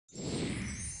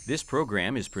This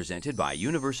program is presented by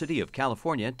University of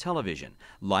California Television.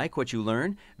 Like what you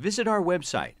learn? Visit our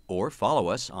website or follow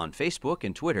us on Facebook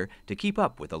and Twitter to keep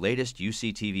up with the latest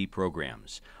UCTV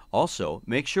programs. Also,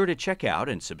 make sure to check out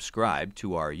and subscribe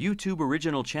to our YouTube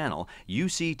original channel,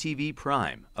 UCTV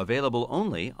Prime, available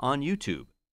only on YouTube.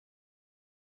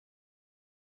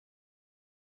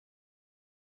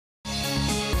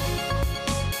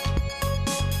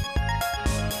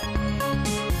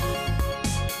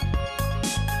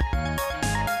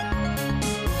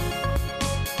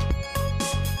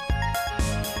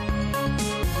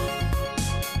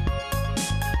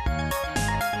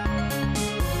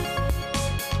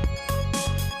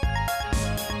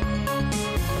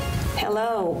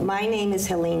 Hello, my name is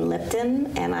Helene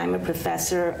Lipton, and I'm a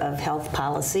professor of health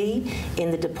policy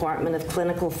in the Department of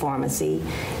Clinical Pharmacy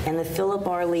and the Philip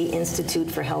R. Lee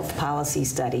Institute for Health Policy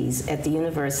Studies at the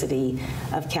University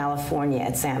of California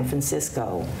at San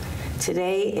Francisco.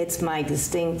 Today, it's my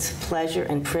distinct pleasure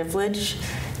and privilege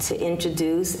to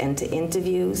introduce and to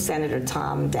interview Senator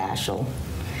Tom Daschle.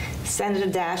 Senator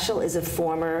Daschle is a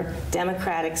former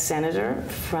Democratic senator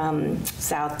from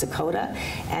South Dakota,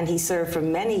 and he served for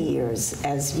many years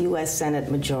as U.S.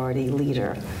 Senate Majority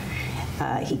Leader.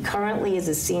 He currently is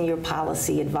a senior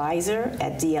policy advisor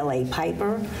at DLA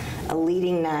Piper, a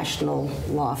leading national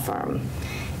law firm.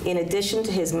 In addition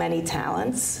to his many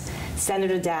talents,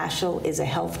 Senator Daschle is a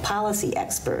health policy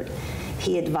expert.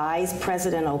 He advised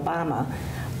President Obama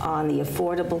on the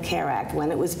Affordable Care Act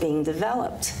when it was being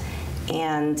developed,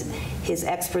 and his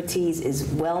expertise is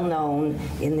well known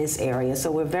in this area,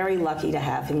 so we're very lucky to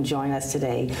have him join us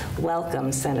today.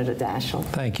 Welcome, Senator Daschle.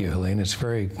 Thank you, Helene. It's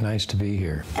very nice to be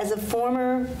here. As a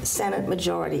former Senate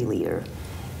Majority Leader,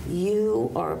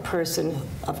 you are a person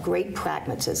of great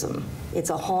pragmatism. It's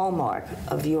a hallmark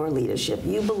of your leadership.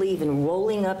 You believe in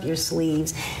rolling up your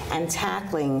sleeves and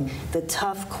tackling the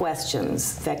tough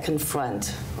questions that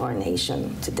confront our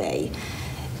nation today.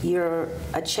 You're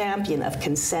a champion of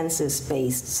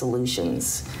consensus-based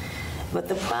solutions. But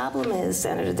the problem is,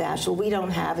 Senator Daschle, we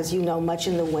don't have, as you know, much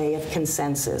in the way of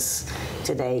consensus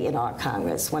today in our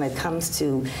Congress when it comes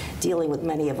to dealing with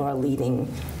many of our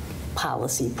leading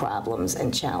policy problems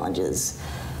and challenges.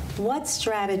 What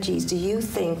strategies do you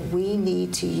think we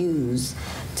need to use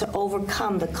to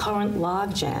overcome the current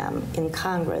logjam in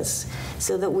Congress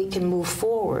so that we can move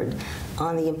forward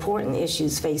on the important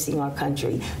issues facing our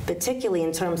country, particularly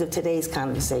in terms of today's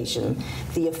conversation,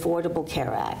 the Affordable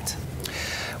Care Act?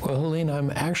 Well, Helene,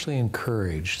 I'm actually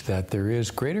encouraged that there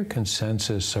is greater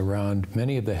consensus around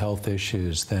many of the health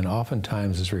issues than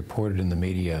oftentimes is reported in the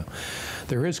media.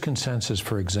 There is consensus,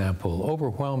 for example,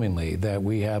 overwhelmingly, that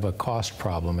we have a cost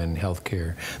problem in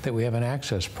healthcare, that we have an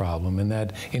access problem, and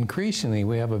that increasingly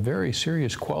we have a very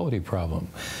serious quality problem.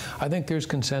 I think there's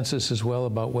consensus as well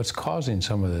about what's causing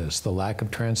some of this, the lack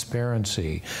of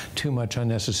transparency, too much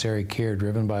unnecessary care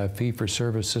driven by a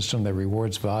fee-for-service system that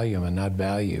rewards volume and not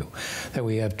value, that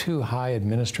we have too high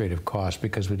administrative costs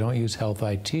because we don't use health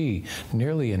IT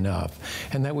nearly enough,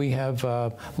 and that we have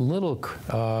little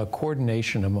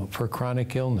coordination for chronic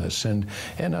illness, and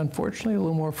unfortunately a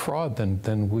little more fraud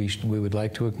than we would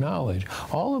like to acknowledge.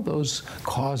 All of those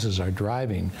causes are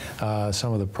driving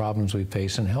some of the problems we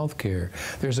face in healthcare.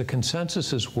 There's a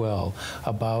consensus as well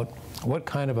about what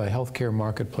kind of a healthcare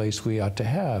marketplace we ought to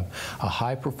have. A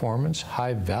high-performance,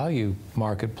 high-value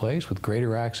marketplace with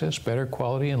greater access, better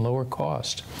quality, and lower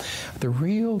cost. The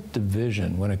real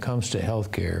division when it comes to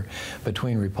healthcare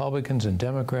between Republicans and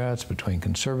Democrats, between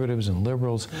conservatives and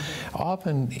liberals,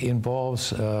 often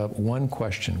involves one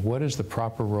question: what is the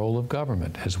proper role of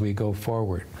government as we go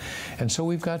forward? And so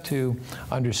we've got to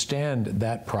understand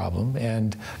that problem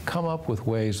and come up with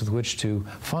ways with which to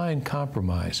find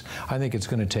compromise. I think it's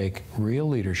going to take real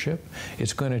leadership.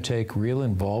 It's going to take real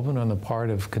involvement on the part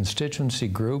of constituency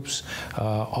groups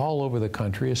all over the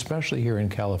country, especially here in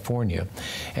California.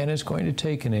 And it's going to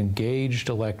take an engaged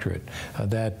electorate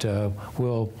that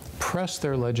will press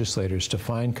their legislators to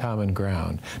find common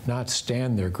ground, not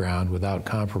stand their ground without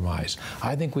compromise.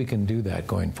 I think we can do that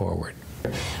going forward.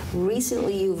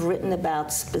 Recently, you've written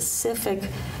about specific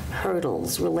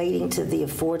hurdles relating to the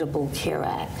Affordable Care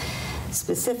Act.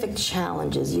 Specific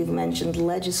challenges. You've mentioned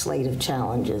legislative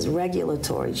challenges,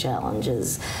 regulatory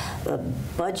challenges,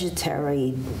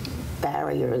 budgetary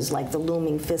barriers like the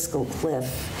looming fiscal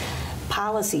cliff,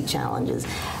 policy challenges.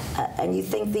 And you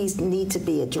think these need to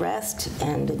be addressed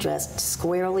and addressed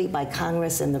squarely by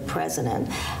Congress and the President.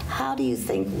 How do you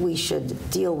think we should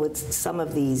deal with some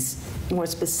of these more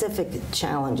specific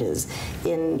challenges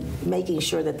in making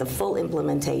sure that the full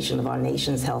implementation of our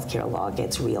nation's healthcare law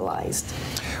gets realized?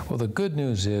 Well, the good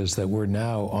news is that we're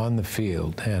now on the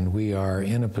field and we are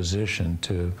in a position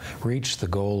to reach the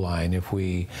goal line if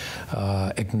we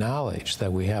acknowledge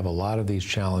that we have a lot of these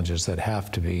challenges that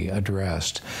have to be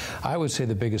addressed. I would say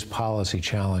the biggest policy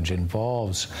challenge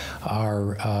involves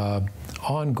our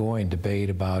ongoing debate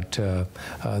about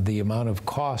the amount of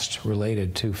cost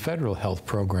related to federal health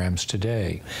programs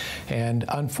today. And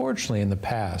unfortunately, in the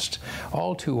past,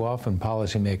 all too often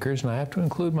policymakers, and I have to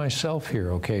include myself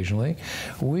here occasionally,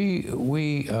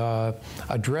 we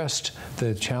addressed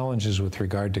the challenges with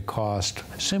regard to cost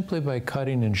simply by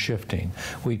cutting and shifting.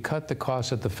 We cut the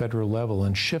costs at the federal level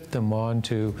and shift them on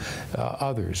to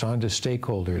others, onto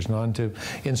stakeholders, and onto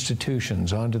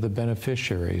institutions, onto the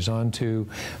beneficiaries, onto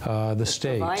the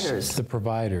states, the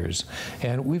providers.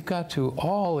 And we've got to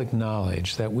all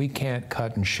acknowledge that we can't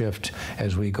cut and shift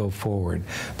as we go forward.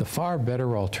 The far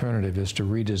better alternative is to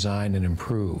redesign and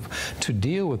improve, to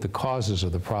deal with the causes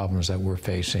of the problems that we're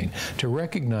facing, to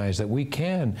recognize that we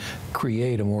can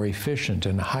create a more efficient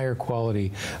and higher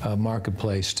quality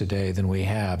marketplace today than we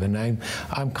have. And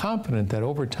I'm confident that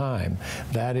over time,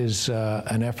 that is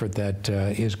an effort that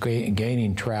is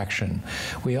gaining traction.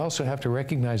 We also have to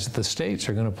recognize that the states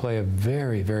are going to play a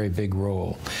very, very big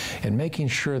role in making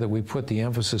sure that we put the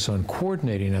emphasis on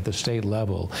coordinating at the state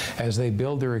level as they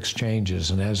build their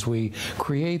exchanges and as we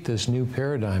create this new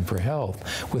paradigm for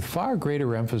health with far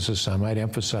greater emphasis, I might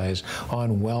emphasize,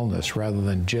 on wellness rather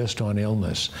than just on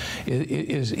illness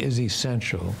is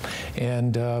essential.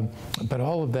 And but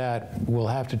all of that will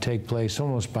have to take place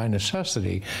almost by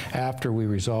necessity after we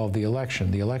resolve the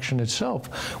election. The election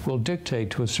itself will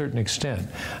dictate to a certain extent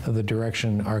the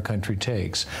direction our country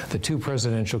takes. The two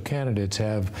presidential candidates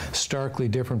have starkly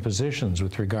different positions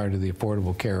with regard to the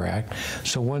Affordable Care Act.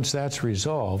 So once that's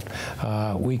resolved,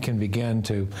 we can begin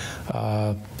to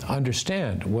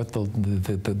understand what the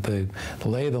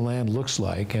lay of the land looks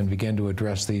like and begin to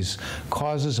address these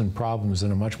causes and problems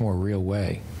in a much more real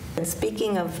way. And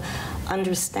speaking of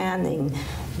understanding,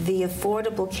 the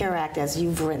Affordable Care Act, as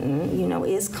you've written,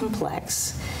 is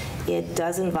complex. It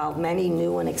does involve many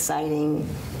new and exciting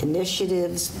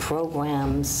initiatives,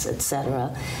 programs,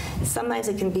 etc. Sometimes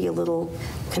it can be a little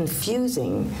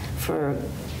confusing for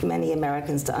many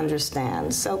Americans to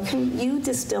understand. So can you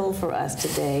distill for us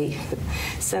today,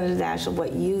 Senator Daschle,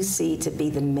 what you see to be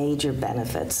the major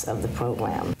benefits of the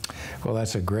program? Well,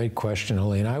 that's a great question,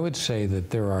 Helene. I would say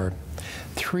that there are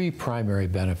three primary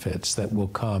benefits that will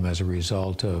come as a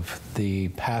result of the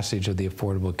passage of the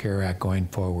Affordable Care Act going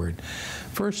forward.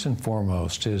 First and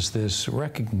foremost is this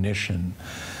recognition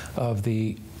of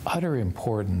the utter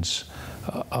importance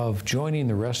of joining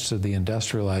the rest of the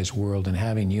industrialized world and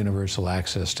having universal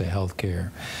access to health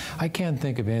care. I can't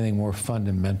think of anything more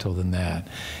fundamental than that.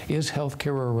 Is health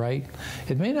care a right?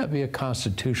 It may not be a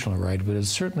constitutional right, but it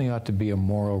certainly ought to be a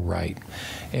moral right.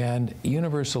 And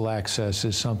universal access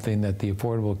is something that the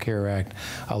Affordable Care Act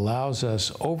allows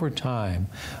us over time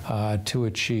to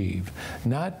achieve.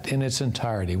 Not in its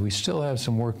entirety. We still have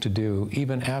some work to do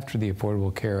even after the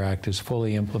Affordable Care Act is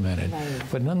fully implemented. Right.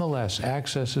 But nonetheless,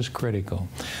 access is critical.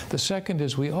 The second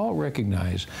is we all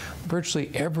recognize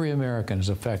virtually every American is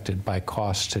affected by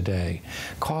costs today.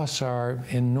 Costs are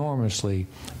enormously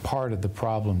part of the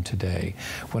problem today.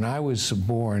 When I was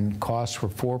born, costs were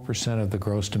 4% of the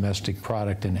gross domestic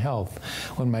product in health.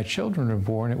 When my children were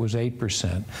born, it was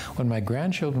 8%. When my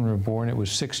grandchildren were born, it was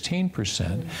 16%.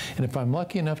 And if I'm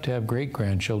lucky enough to have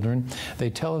great-grandchildren, they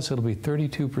tell us it'll be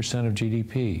 32% of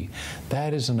GDP.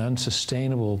 That is an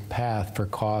unsustainable path for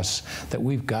costs that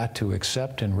we've got to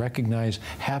accept and recognize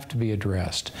have to be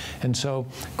addressed. And so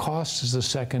cost is the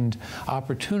second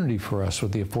opportunity for us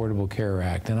with the Affordable Care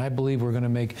Act. And I believe we're going to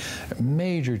make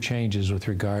major changes with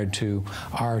regard to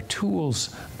our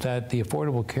tools that the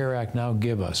Affordable Care Act now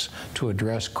give us to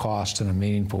address cost in a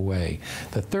meaningful way.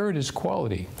 The third is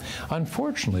quality.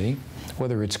 Unfortunately,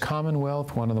 whether it's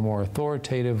Commonwealth, one of the more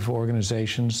authoritative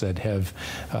organizations that have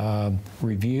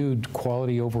reviewed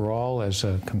quality overall as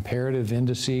a comparative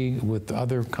indice with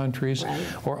other countries,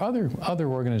 countries or other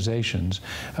organizations,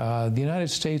 the United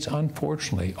States,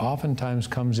 unfortunately, oftentimes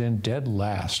comes in dead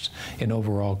last in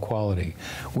overall quality.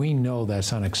 We know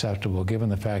that's unacceptable given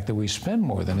the fact that we spend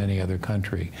more than any other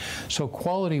country. So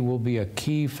quality will be a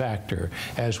key factor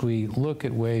as we look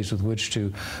at ways with which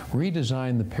to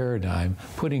redesign the paradigm,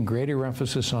 putting greater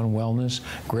emphasis on wellness,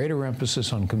 greater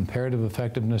emphasis on comparative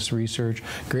effectiveness research,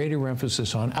 greater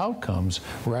emphasis on outcomes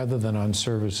rather than on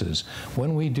services.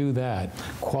 When we do that,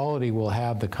 quality will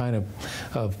have the kind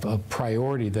of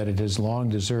priority that it has long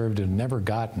deserved and never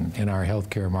gotten in our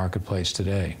healthcare marketplace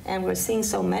today. And we're seeing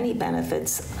so many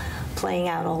benefits playing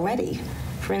out already.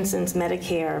 For instance,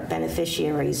 Medicare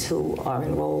beneficiaries who are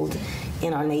enrolled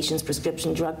in our nation's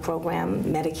prescription drug program,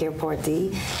 Medicare Part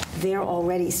D, they're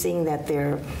already seeing that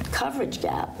their coverage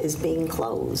gap is being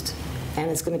closed, and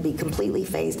it's going to be completely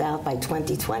phased out by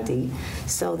 2020.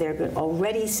 So they're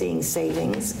already seeing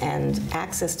savings and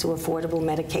access to affordable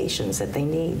medications that they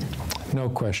need. No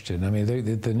question. I mean,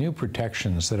 the new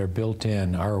protections that are built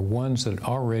in are ones that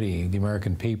already the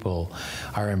American people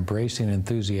are embracing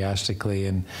enthusiastically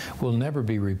and will never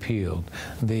be repealed.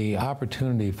 The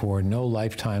opportunity for no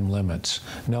lifetime limits,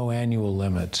 no annual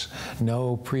limits,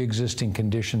 no pre-existing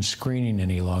condition screening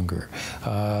any longer,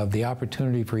 the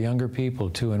opportunity for younger people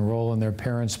to enroll in their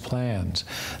parents' plans,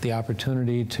 the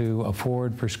opportunity to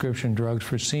afford prescription drugs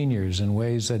for seniors in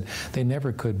ways that they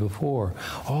never could before.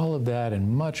 All of that and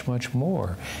much, much more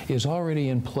is already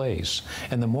in place.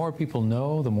 And the more people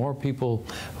know, the more people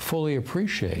fully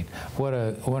appreciate what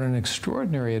an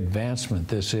extraordinary advancement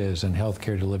this is in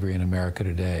healthcare delivery in America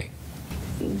today.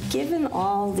 Given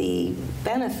all the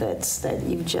benefits that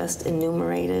you've just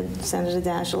enumerated, Senator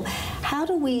Daschle, how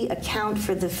do we account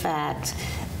for the fact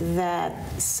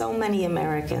that so many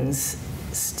Americans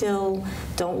still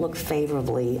don't look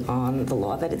favorably on the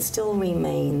law, that it still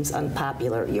remains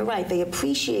unpopular? You're right, they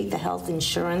appreciate the health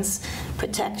insurance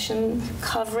protection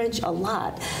coverage a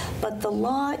lot, but the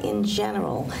law in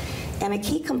general, and a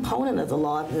key component of the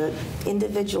law, the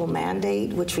individual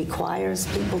mandate, which requires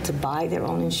people to buy their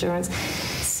own insurance,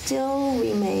 still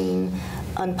remain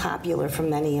unpopular for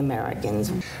many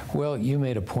Americans. Well, you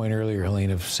made a point earlier,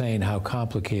 Helene, of saying how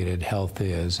complicated health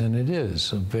is, and it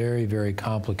is a very, very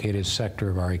complicated sector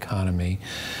of our economy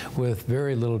with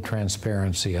very little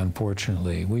transparency,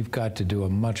 unfortunately. We've got to do a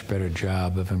much better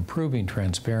job of improving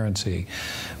transparency,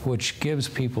 which gives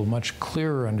people much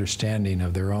clearer understanding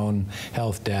of their own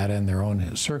health data and their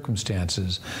own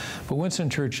circumstances. But Winston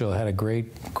Churchill had a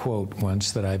great quote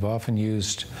once that I've often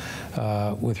used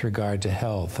with regard to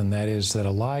health, and that is that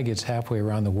a lie gets halfway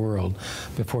around the world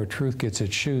before truth gets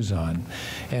its shoes on.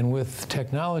 And with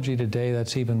technology today,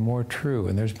 that's even more true.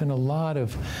 And there's been a lot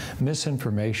of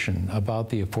misinformation about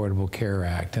the Affordable Care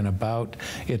Act and about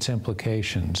its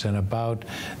implications and about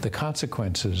the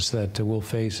consequences that we'll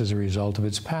face as a result of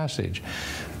its passage.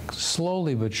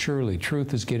 Slowly but surely,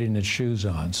 truth is getting its shoes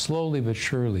on. Slowly but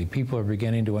surely, people are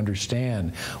beginning to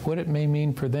understand what it may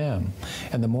mean for them.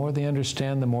 And the more they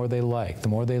understand, the more they like. The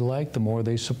more they like, the more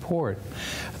they support.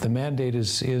 The mandate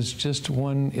is just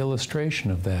one illustration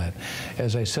of that.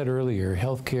 As I said earlier,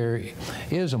 health care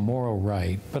is a moral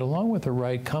right, but along with the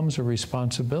right comes a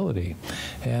responsibility.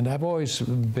 And I've always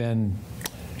been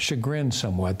chagrined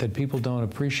somewhat that people don't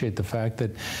appreciate the fact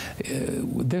that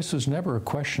this was never a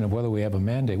question of whether we have a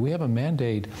mandate. We have a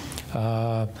mandate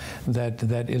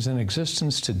that is in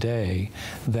existence today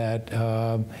that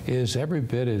is every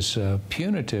bit as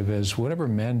punitive as whatever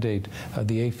mandate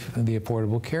the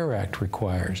Affordable Care Act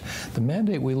requires. The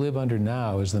mandate we live under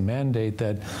now is the mandate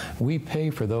that we pay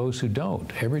for those who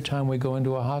don't. Every time we go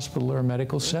into a hospital or a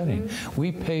medical setting,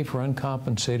 we pay for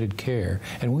uncompensated care,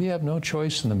 and we have no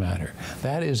choice in the matter.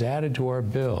 That is added to our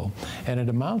bill, and it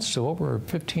amounts to over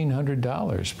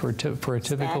 $1,500 for a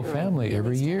typical family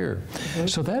every year.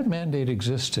 So that mandate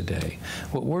exists today.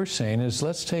 What we're saying is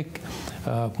let's take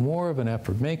more of an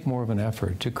effort, make more of an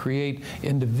effort to create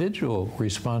individual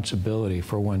responsibility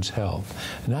for one's health,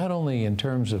 not only in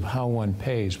terms of how one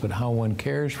pays, but how one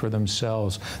cares for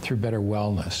themselves through better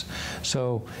wellness.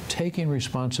 So taking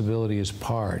responsibility is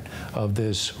part of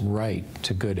this right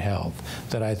to good health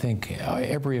that I think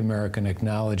every American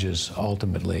acknowledges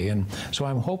ultimately. And so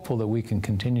I'm hopeful that we can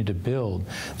continue to build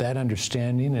that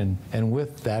understanding and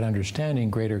with that understanding,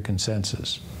 greater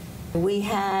consensus. We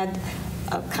had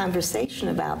a conversation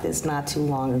about this not too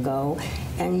long ago,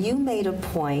 and you made a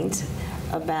point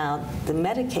about the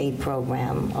Medicaid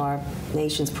program, our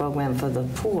nation's program for the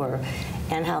poor,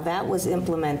 and how that was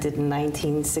implemented in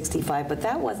 1965, but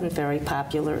that wasn't very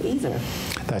popular either.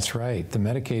 That's right. The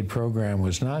Medicaid program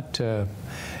was not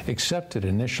accepted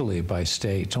initially by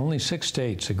states. Only 6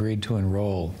 states agreed to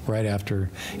enroll right after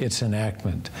its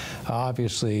enactment.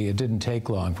 Obviously, it didn't take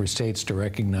long for states to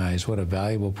recognize what a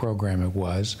valuable program it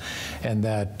was, and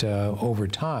that over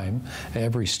time,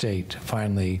 every state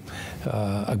finally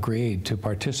agreed to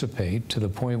participate to the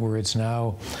point where it's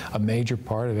now a major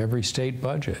part of every state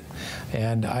budget.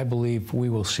 And I believe we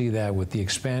will see that with the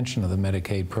expansion of the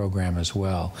Medicaid program as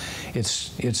well.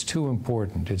 It's too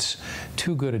important. It's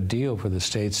too good a deal for the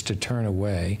states to turn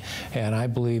away. And I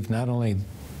believe not only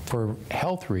for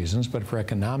health reasons, but for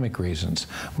economic reasons,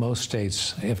 most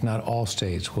states, if not all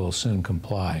states, will soon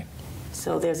comply.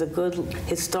 So there's a good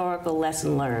historical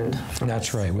lesson learned.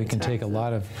 That's right. We can take a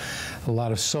lot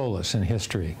of solace in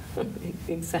history.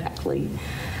 Exactly.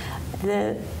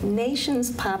 The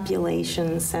nation's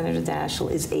population, Senator Daschle,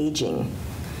 is aging.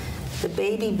 The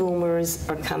baby boomers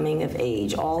are coming of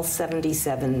age, all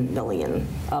 77 million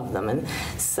of them. And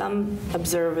some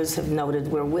observers have noted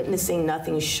we're witnessing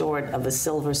nothing short of a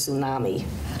silver tsunami.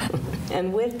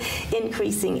 And with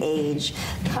increasing age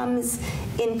comes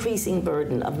increasing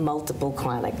burden of multiple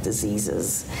chronic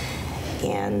diseases.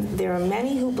 And there are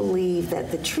many who believe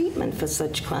that the treatment for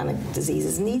such chronic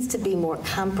diseases needs to be more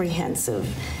comprehensive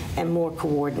and more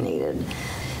coordinated.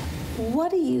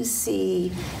 What do you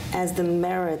see as the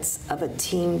merits of a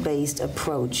team-based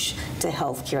approach to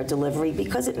healthcare delivery?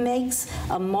 Because it makes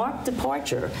a marked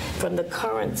departure from the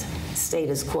current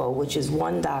status quo, which is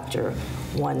one doctor,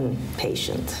 one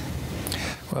patient.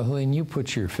 Well, Helene, you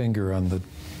put your finger on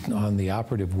the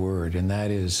operative word, and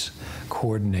that is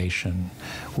coordination.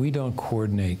 We don't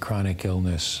coordinate chronic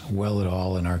illness well at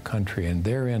all in our country, and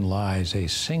therein lies a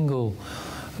single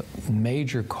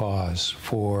major cause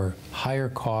for higher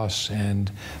costs and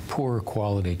poorer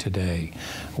quality today.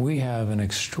 We have an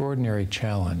extraordinary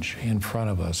challenge in front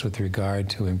of us with regard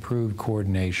to improved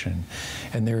coordination,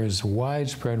 and there is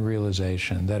widespread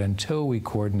realization that until we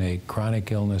coordinate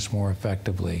chronic illness more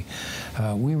effectively,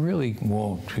 we really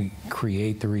won't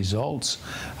create the results,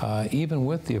 even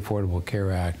with the Affordable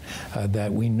Care Act,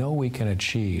 that we know we can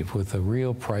achieve with a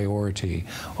real priority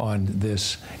on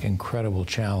this incredible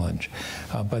challenge.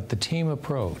 But the team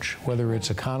approach, whether it's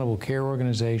accountable care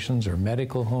organizations or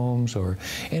medical homes or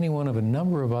any one of a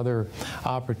number of other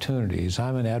opportunities,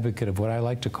 I'm an advocate of what I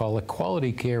like to call a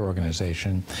quality care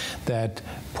organization that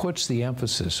puts the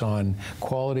emphasis on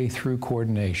quality through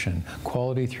coordination,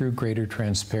 quality through greater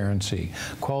transparency,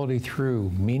 quality through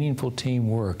meaningful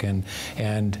teamwork and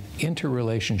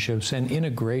interrelationships and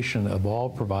integration of all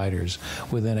providers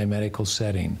within a medical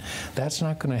setting. That's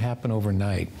not going to happen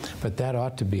overnight, but that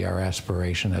ought to be our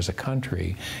aspiration as a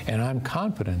country. And I'm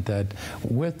confident that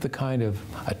with the kind of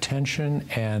attention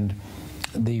and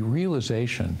the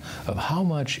realization of how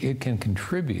much it can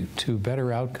contribute to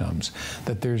better outcomes,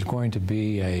 that there's going to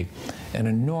be an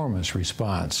enormous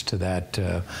response to that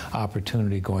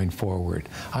opportunity going forward.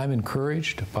 I'm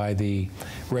encouraged by the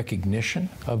recognition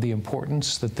of the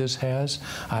importance that this has.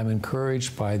 I'm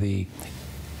encouraged by the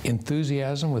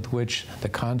enthusiasm with which the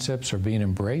concepts are being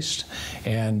embraced,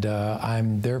 and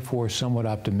I'm therefore somewhat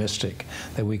optimistic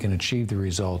that we can achieve the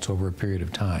results over a period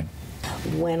of time.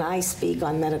 When I speak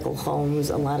on medical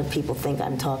homes, a lot of people think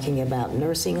I'm talking about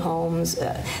nursing homes.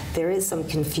 There is some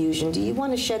confusion. Do you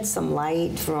want to shed some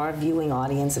light for our viewing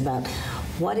audience about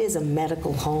what is a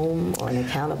medical home or an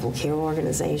accountable care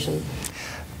organization?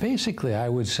 Basically, I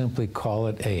would simply call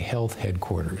it a health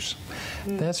headquarters.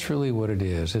 That's really what it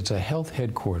is. It's a health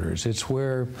headquarters. It's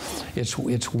where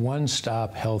it's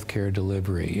one-stop healthcare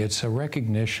delivery. It's a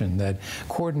recognition that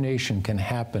coordination can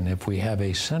happen if we have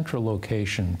a central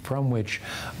location from which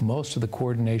most of the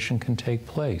coordination can take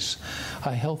place.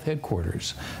 A health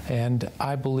headquarters. And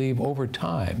I believe over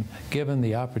time, given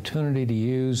the opportunity to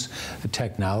use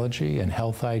technology and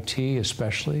health IT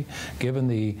especially, given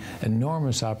the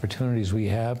enormous opportunities we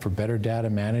have for better data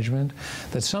management,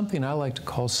 that something I like to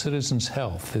call citizens'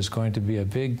 health is going to be a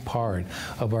big part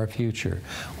of our future.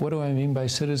 What do I mean by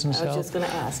citizens' health? I was just going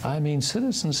to ask. I mean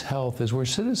citizens' health is where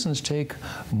citizens take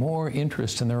more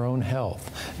interest in their own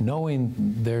health, knowing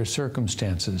their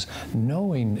circumstances,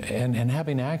 knowing and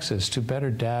having access to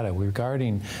better data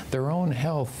regarding their own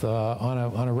health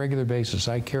on a regular basis.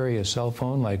 I carry a cell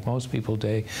phone like most people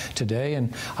today,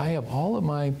 and I have all of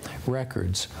my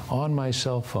records on my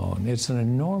cell phone. It's an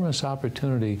enormous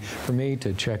opportunity for me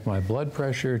to check my blood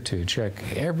pressure, to check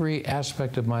every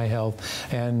aspect of my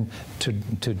health, and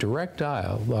to direct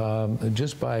dial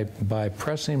just by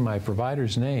pressing my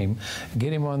provider's name,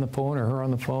 get him on the phone or her on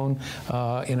the phone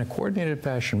in a coordinated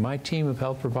fashion. My team of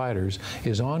health providers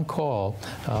is on call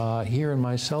here in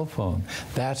my cell phone.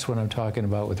 That's what I'm talking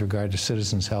about with regard to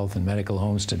Citizens Health and medical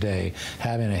homes today,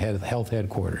 having a health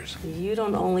headquarters. You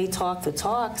don't only talk the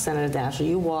talk, Senator Daschle,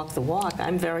 you walk the walk.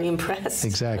 I'm very impressed.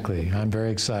 Exactly. I'm very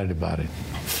excited about it.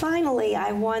 Finally,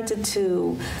 I wanted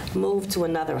to move to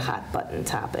another hot button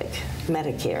topic,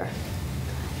 Medicare.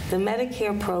 The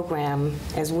Medicare program,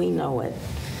 as we know it,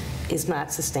 is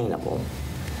not sustainable.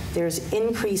 There's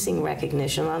increasing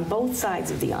recognition on both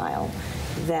sides of the aisle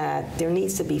that there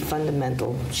needs to be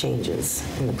fundamental changes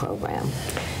in the program.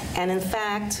 And in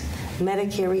fact,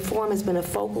 Medicare reform has been a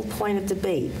focal point of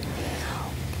debate.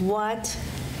 What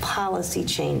policy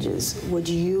changes would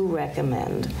you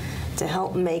recommend to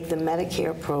help make the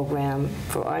Medicare program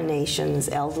for our nation's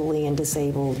elderly and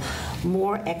disabled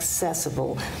more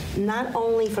accessible, not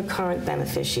only for current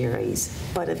beneficiaries,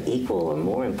 but of equal or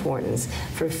more importance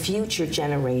for future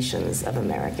generations of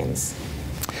Americans?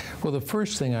 Well, the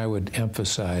first thing I would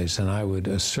emphasize, and I would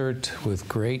assert with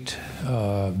great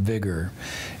vigor,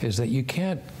 is that you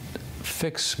can't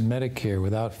fix Medicare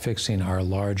without fixing our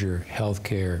larger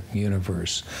healthcare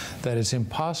universe. That it's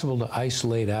impossible to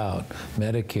isolate out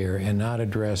Medicare and not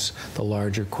address the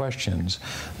larger questions.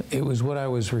 It was what I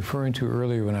was referring to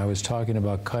earlier when I was talking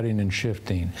about cutting and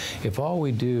shifting. If all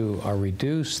we do are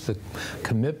reduce the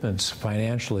commitments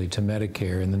financially to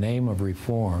Medicare in the name of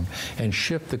reform and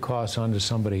shift the costs onto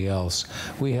somebody else,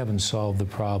 we haven't solved the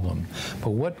problem. But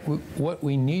what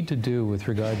we need to do with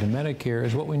regard to Medicare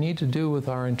is what we need to do with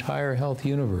our entire health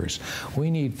universe. We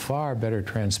need far better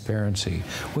transparency.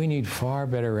 We need far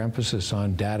better emphasis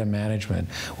on data management.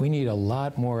 We need a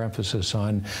lot more emphasis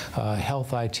on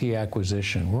health IT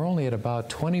acquisition. We're only at about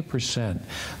 20%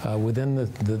 within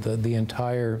the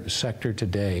entire sector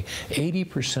today.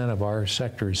 80% of our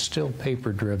sector is still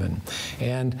paper-driven.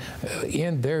 And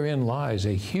therein lies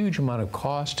a huge amount of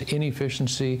cost,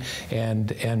 inefficiency,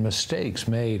 and mistakes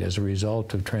made as a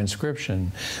result of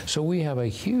transcription. So we have a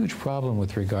huge problem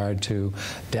with regard to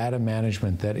data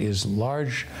management that is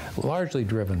largely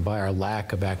driven by our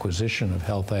lack of acquisition of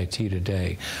health IT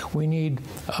today. We need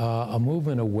a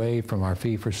movement away from our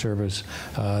fee-for-service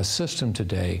system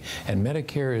today, and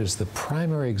Medicare is the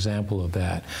primary example of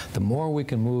that. The more we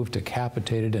can move to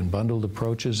capitated and bundled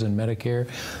approaches in Medicare,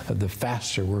 the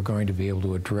faster we're going to be able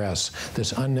to address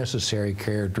this unnecessary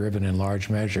care driven in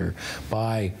large measure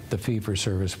by the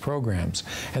fee-for-service programs.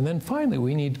 And then finally,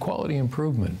 we need quality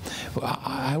improvement.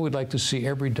 I would like to see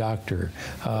every doctor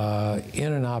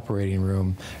in an operating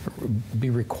room be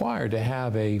required to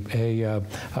have a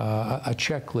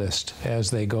checklist as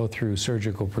they go through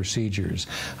surgical procedures.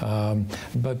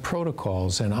 But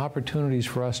protocols and opportunities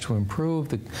for us to improve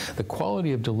the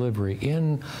quality of delivery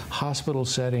in hospital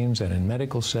settings and in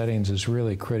medical settings is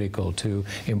really critical to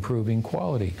improving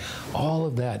quality. All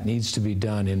of that needs to be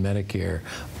done in Medicare,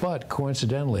 but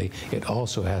coincidentally, it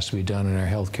also has to be done in our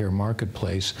healthcare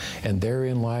marketplace, and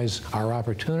therein lies our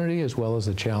opportunity as well as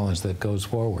the challenge that goes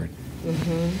forward.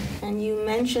 Mm-hmm. And you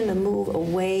mentioned a move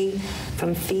away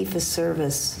from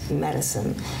fee-for-service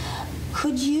medicine.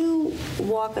 Could you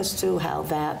walk us through how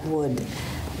that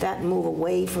move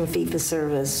away from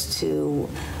fee-for-service to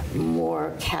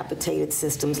more capitated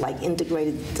systems like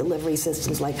integrated delivery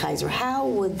systems like Kaiser, how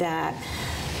would that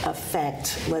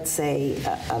affect, let's say,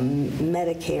 a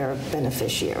Medicare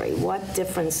beneficiary? What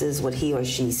differences would he or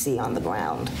she see on the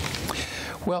ground?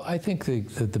 Well, I think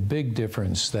the big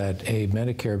difference that a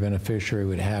Medicare beneficiary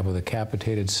would have with a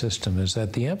capitated system is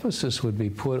that the emphasis would be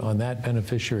put on that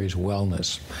beneficiary's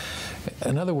wellness.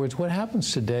 In other words, what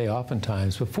happens today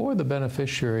oftentimes before the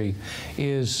beneficiary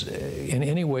is in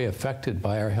any way affected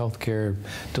by our healthcare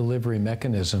delivery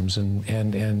mechanisms and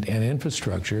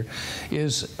infrastructure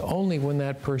is only when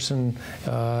that person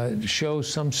shows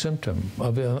some symptom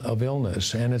of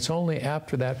illness. And it's only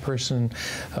after that person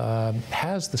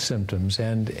has the symptoms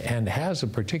and has a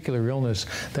particular illness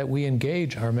that we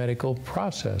engage our medical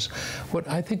process. What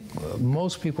I think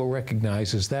most people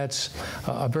recognize is that's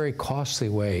a very costly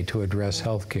way to address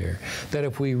health care. That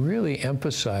if we really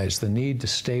emphasize the need to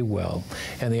stay well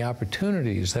and the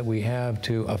opportunities that we have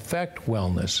to affect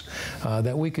wellness,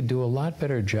 that we could do a lot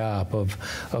better job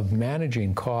of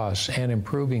managing costs and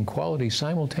improving quality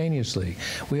simultaneously.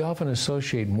 We often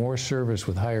associate more service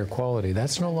with higher quality.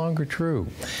 That's no longer true.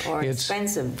 Or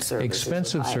expensive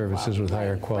services with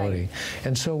higher quality.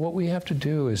 And so what we have to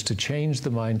do is to change the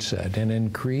mindset, and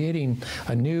in creating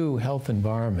a new health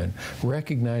environment,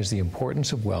 recognize the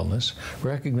importance of wellness,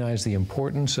 recognize the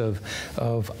importance of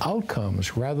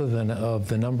outcomes rather than of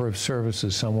the number of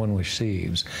services someone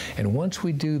receives. And once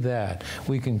we do that,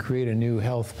 we can create a new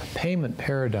health payment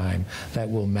paradigm that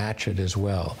will match it as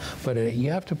well. But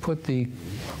you have to put the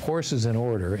horses in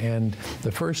order, and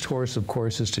the first horse, of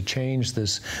course, is to change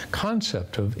this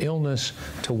concept of illness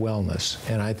to wellness.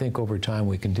 And I think over time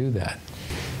we can do that.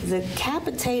 The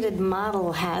capitated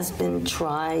model has been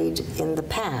tried in the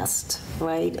past,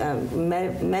 right?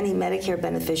 Many Medicare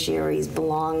beneficiaries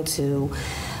belong to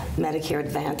Medicare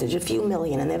Advantage, a few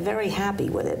million, and they're very happy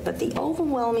with it. But the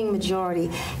overwhelming majority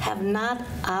have not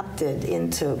opted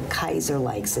into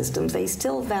Kaiser-like systems. They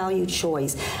still value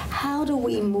choice. How do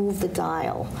we move the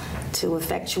dial to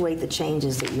effectuate the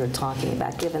changes that you're talking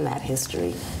about, given that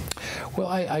history? Well,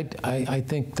 I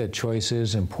think that choice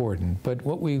is important, but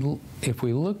if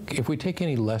we take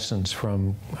any lessons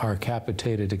from our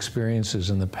capitated experiences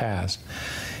in the past,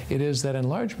 it is that in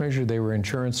large measure they were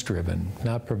insurance-driven,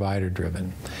 not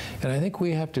provider-driven. And I think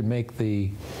we have to make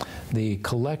the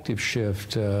collective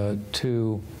shift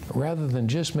to, rather than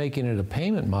just making it a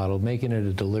payment model, making it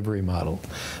a delivery model.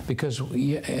 Because,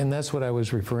 and that's what I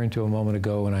was referring to a moment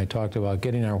ago when I talked about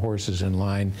getting our horses in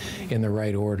line in the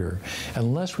right order.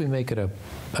 Unless we make it a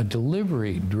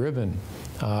delivery-driven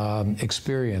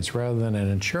experience rather than an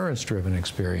insurance-driven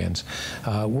experience,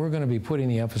 we're going to be putting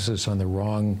the emphasis on the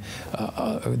wrong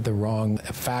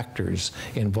factors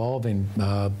involving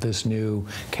this new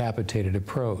capitated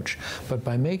approach. But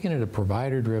by making it a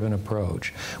provider-driven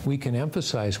approach, we can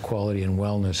emphasize quality and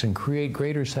wellness and create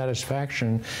greater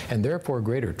satisfaction and therefore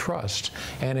greater trust,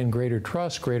 and in greater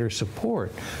trust, greater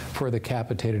support for the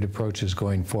capitated approaches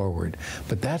going forward.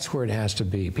 But that's where it has to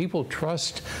be. People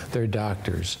trust their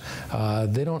doctors.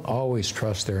 They don't always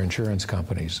trust their insurance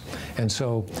companies. And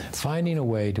so finding a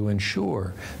way to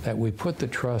ensure that we put the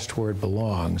trust where it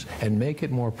belongs and make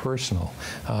it more personal,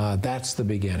 that's the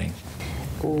beginning.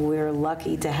 We're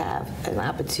lucky to have an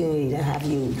opportunity to have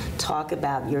you talk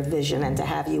about your vision and to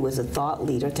have you as a thought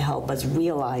leader to help us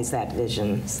realize that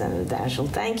vision, Senator Daschle.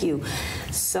 Thank you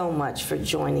so much for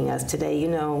joining us today. You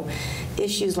know,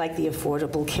 issues like the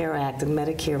Affordable Care Act and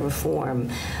Medicare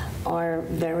reform are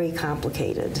very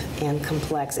complicated and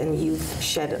complex, and you've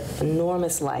shed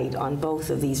enormous light on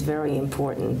both of these very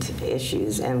important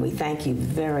issues, and we thank you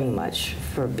very much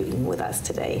for being with us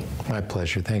today. My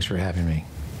pleasure. Thanks for having me.